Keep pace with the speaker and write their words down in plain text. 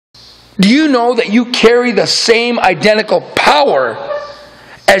Do you know that you carry the same identical power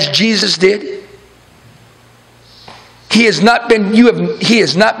as Jesus did? He has not been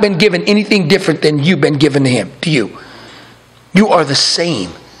given anything different than you've been given to him. To you. You are the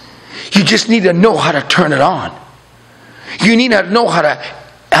same. You just need to know how to turn it on. You need to know how to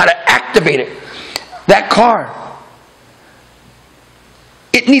activate it. That car,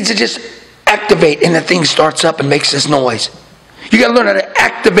 it needs to just activate, and the thing starts up and makes this noise. You got to learn how to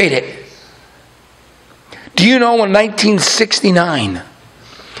activate it. Do you know in 1969,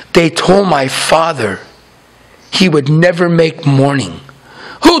 they told my father he would never make mourning?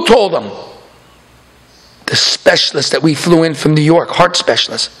 Who told him? The specialist that we flew in from New York, heart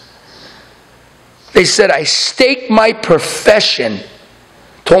specialist. They said, I stake my profession.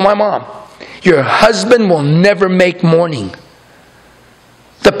 Told my mom, your husband will never make mourning.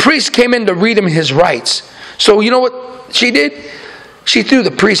 The priest came in to read him his rights. So you know what she did? She threw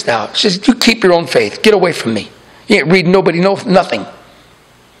the priest out. She said, you keep your own faith. Get away from me. You ain't reading nobody, nothing.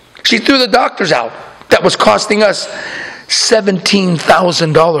 She threw the doctors out. That was costing us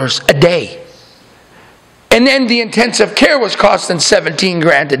 $17,000 a day. And then the intensive care was costing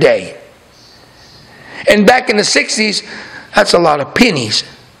 $17,000 a day. And back in the 60s, that's a lot of pennies.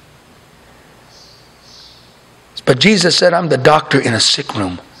 But Jesus said, I'm the doctor in a sick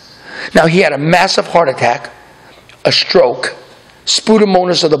room. Now he had a massive heart attack, a stroke,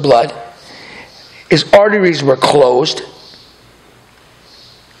 sputumosis of the blood. His arteries were closed.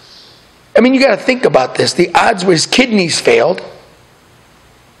 I mean, you got to think about this. The odds were his kidneys failed.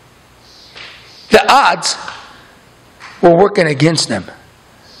 The odds were working against him.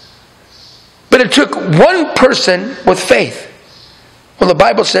 But it took one person with faith. Well, the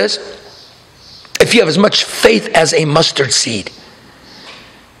Bible says, if you have as much faith as a mustard seed,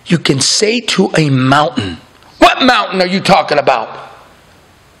 you can say to a mountain. What mountain are you talking about?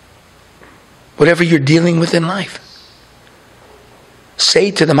 Whatever you're dealing with in life. Say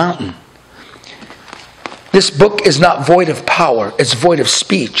to the mountain. This book is not void of power. It's void of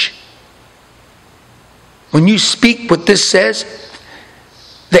speech. When you speak what this says,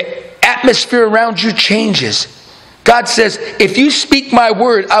 the atmosphere around you changes. God says, if you speak my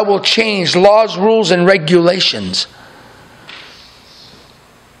word, I will change laws, rules, and regulations.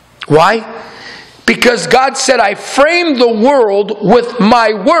 Why? Because God said, I framed the world with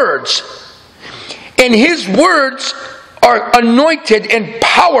my words. And his words are anointed and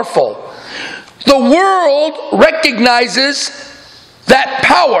powerful. The world recognizes that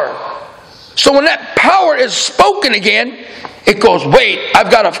power. So when that power is spoken again, it goes, wait, I've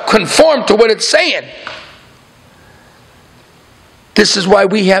got to conform to what it's saying. This is why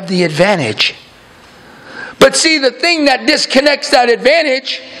we have the advantage. But see, the thing that disconnects that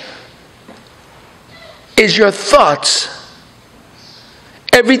advantage is your thoughts.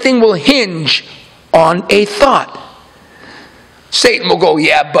 Everything will hinge on a thought. Satan will go,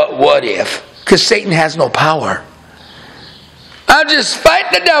 yeah, but what if? Because Satan has no power. I'll just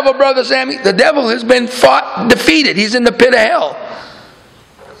fight the devil, Brother Sammy. The devil has been defeated. He's in the pit of hell.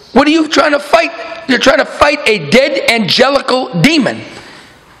 What are you trying to fight? You're trying to fight a dead angelical demon.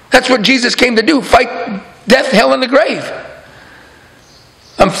 That's what Jesus came to do. Fight death, hell, and the grave.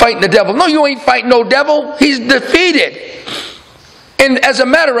 I'm fighting the devil. No, you ain't fighting no devil. He's defeated. And as a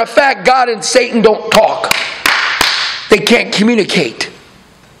matter of fact, God and Satan don't talk. They can't communicate.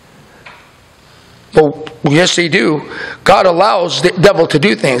 Well, yes, they do. God allows the devil to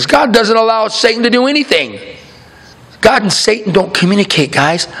do things. God doesn't allow Satan to do anything. God and Satan don't communicate,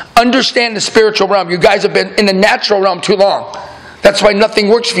 guys. Understand the spiritual realm. You guys have been in the natural realm too long. That's why nothing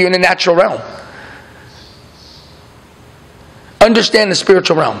works for you in the natural realm. Understand the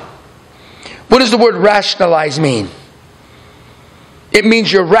spiritual realm. What does the word rationalize mean? It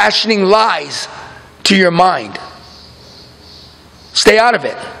means you're rationing lies to your mind. Stay out of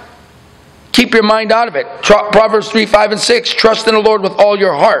it. Keep your mind out of it. Proverbs 3, 5, and 6. Trust in the Lord with all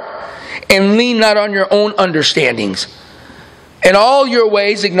your heart, and lean not on your own understandings. In all your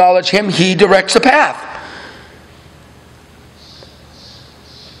ways acknowledge him. He directs the path.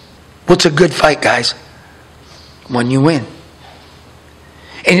 What's a good fight, guys? When you win.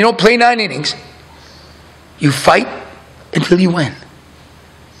 And you don't play 9 innings. You fight until you win.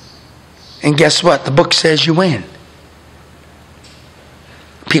 And guess what? The book says you win.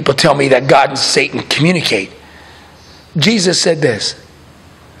 People tell me that God and Satan communicate. Jesus said this: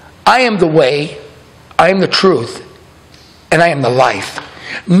 I am the way, I am the truth, and I am the life.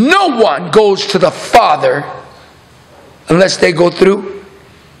 No one goes to the Father unless they go through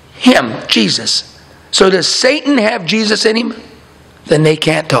him, Jesus. So does Satan have Jesus in him? Then they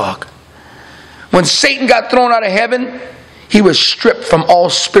can't talk. When Satan got thrown out of heaven, he was stripped from all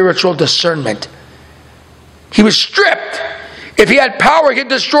spiritual discernment. He was stripped. If he had power, he'd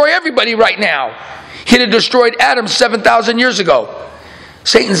destroy everybody right now. He'd have destroyed Adam 7,000 years ago.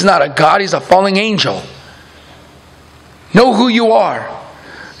 Satan's not a god, he's a falling angel. Know who you are.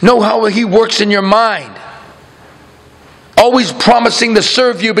 Know how he works in your mind. Always promising to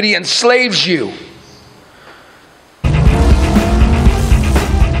serve you, but he enslaves you.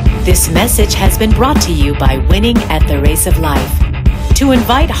 This message has been brought to you by Winning at the Race of Life. To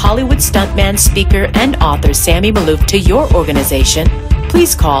invite Hollywood stuntman, speaker, and author Sammy Maloof to your organization,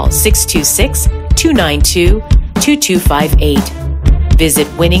 please call 626-292-2258. Visit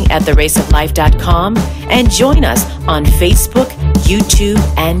winningattheraceoflife.com and join us on Facebook, YouTube,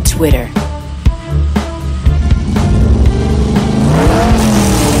 and Twitter.